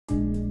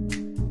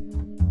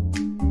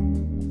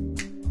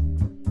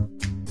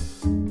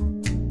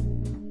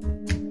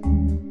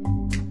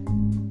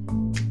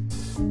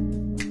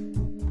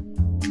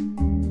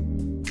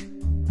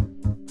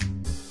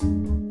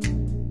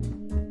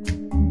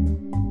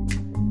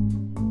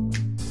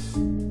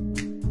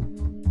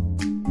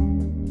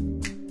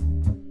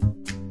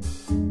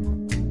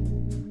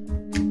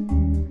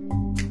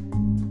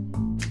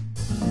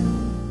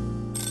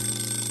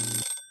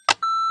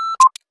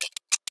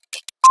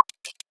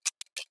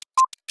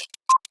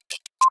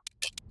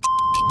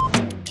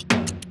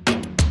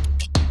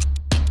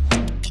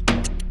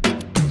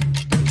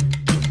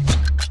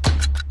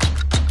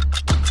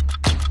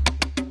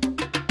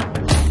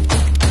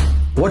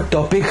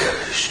topic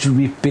should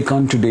we pick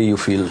on today, you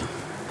feel?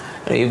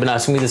 You've been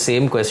asking me the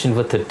same question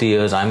for 30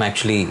 years. I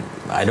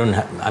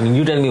mean,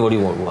 you tell me what you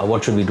want.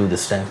 What should we do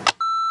this time?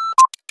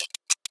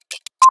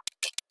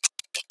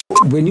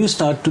 When you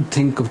start to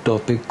think of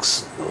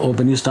topics, or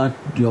when you start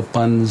your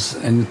puns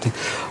and you think,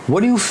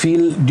 what do you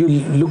feel? Do you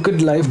look at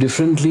life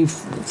differently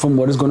from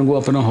what is going to go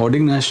up in a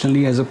hoarding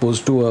nationally as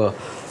opposed to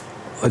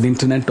an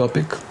internet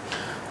topic?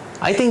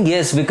 I think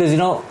yes, because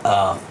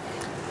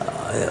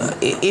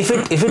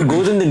if it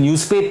goes in the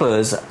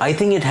newspapers, I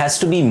think it has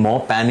to be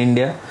more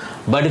pan-India.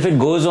 But if it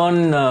goes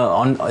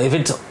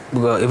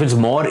if it's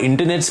more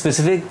internet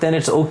specific, then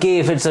it's okay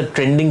if it's a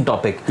trending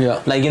topic.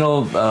 Yeah. Like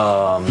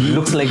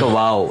looks like a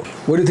wow.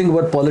 What do you think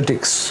about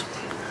politics?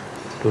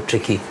 Too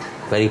tricky,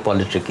 very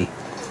politricky.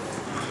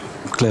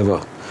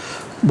 Clever.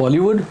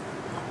 Bollywood?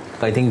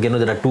 I think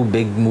there are two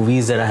big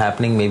movies that are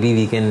happening. Maybe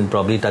we can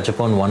probably touch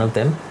upon one of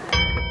them.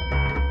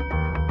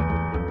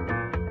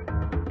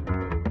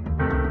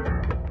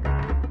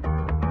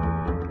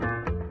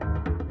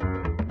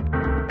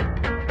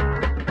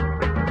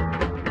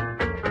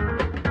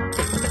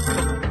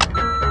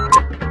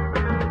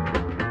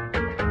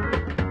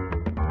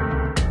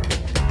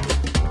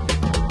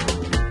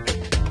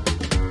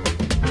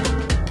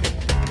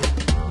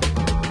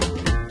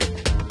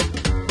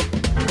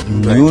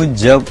 News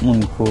जब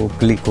उनको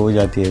click हो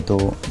जाती है तो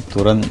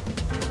तुरंत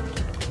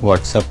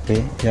WhatsApp पे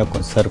या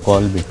sir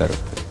call भी करो.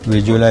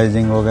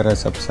 विजुअलाइजिंग वगैरह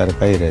सब सर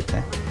का ही रहता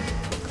है.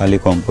 खाली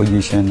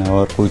कॉम्पोजिशन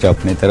और कुछ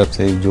अपने तरफ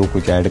से जो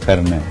कुछ ऐड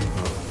करना है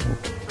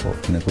वो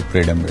अपने को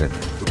फ्रीडम रहता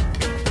है.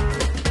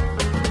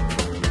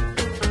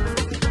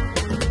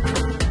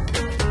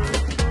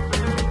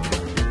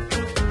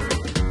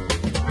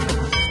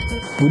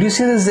 Would you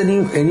say there's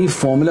any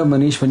formula,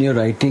 Manish, when you're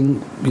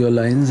writing your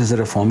lines? Is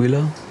there a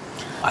formula?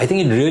 I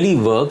think it really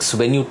works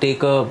when you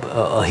take a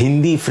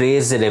Hindi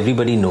phrase that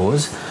everybody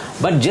knows,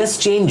 but just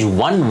change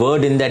one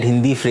word in that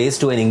Hindi phrase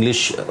to an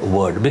English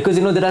word. Because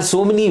there are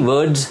so many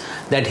words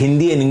that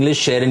Hindi and English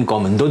share in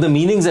common, though the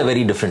meanings are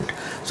very different.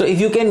 So if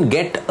you can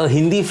get a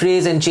Hindi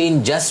phrase and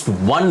change just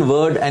one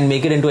word and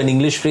make it into an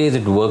English phrase,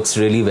 it works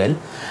really well.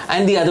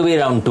 And the other way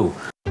around too.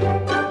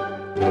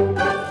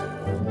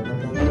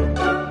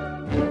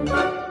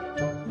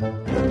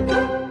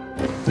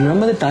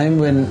 Remember the time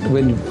when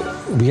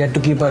we had to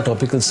keep our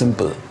topical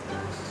simple,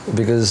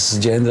 because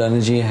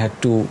Jayant had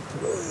to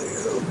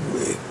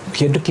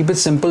keep it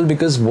simple,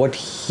 because what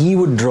he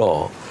would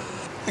draw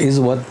is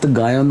what the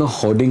guy on the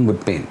hoarding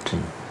would paint,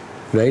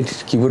 right?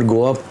 He would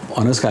go up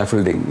on a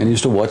scaffolding and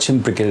used to watch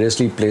him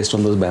precariously placed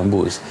on those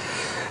bamboos,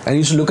 and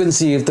used to look and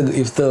see if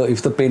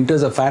the painter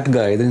is a fat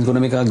guy, then he's going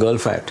to make our girl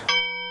fat.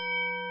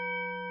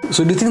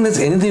 So do you think there's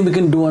anything we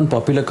can do on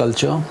popular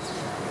culture?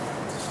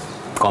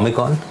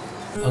 Comic-Con?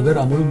 अगर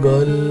Amul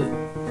girl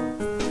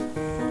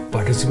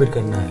participate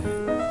करना है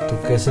तो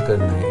कैसे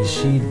करना है? Is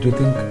she, do you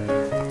think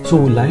so?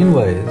 Line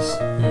wise,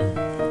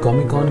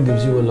 Comic-Con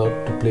gives you a lot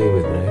to play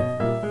with, right?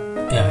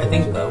 Yeah, I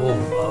think वो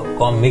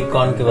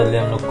Comic-Con के बदले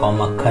हम लोग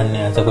Comic-Con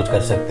ऐसा कुछ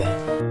कर सकते हैं.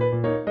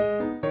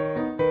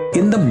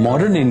 In the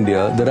modern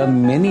India, there are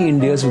many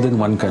Indias within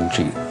one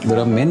country. There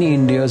are many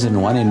Indias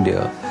in one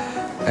India,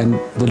 and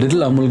the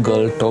little Amul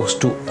girl talks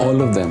to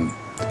all of them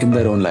in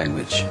their own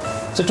language.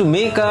 So to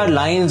make our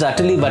lines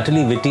utterly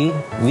butterly witty,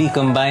 we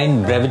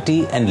combine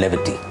brevity and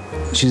levity.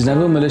 She's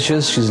never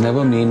malicious, she's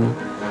never mean.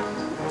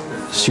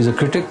 She's a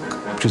critic,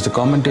 she's a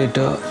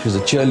commentator, she's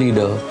a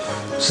cheerleader,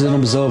 she's an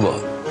observer,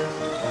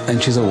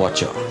 and she's a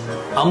watcher.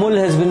 Amul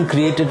has been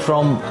created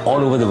from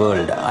all over the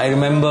world. I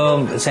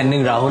remember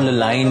sending Rahul a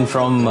line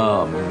from,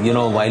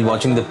 while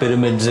watching the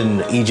pyramids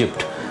in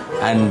Egypt,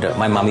 and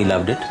my mummy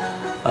loved it.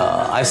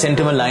 I sent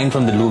him a line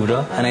from the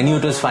Louvre, and I knew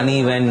it was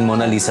funny when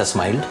Mona Lisa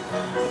smiled.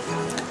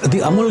 The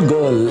Amul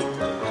girl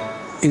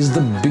is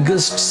the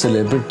biggest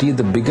celebrity,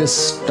 the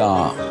biggest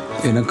star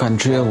in a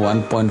country of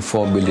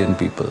 1.4 billion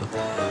people,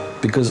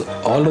 because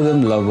all of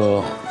them love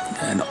her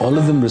and all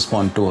of them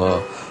respond to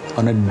her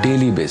on a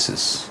daily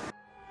basis.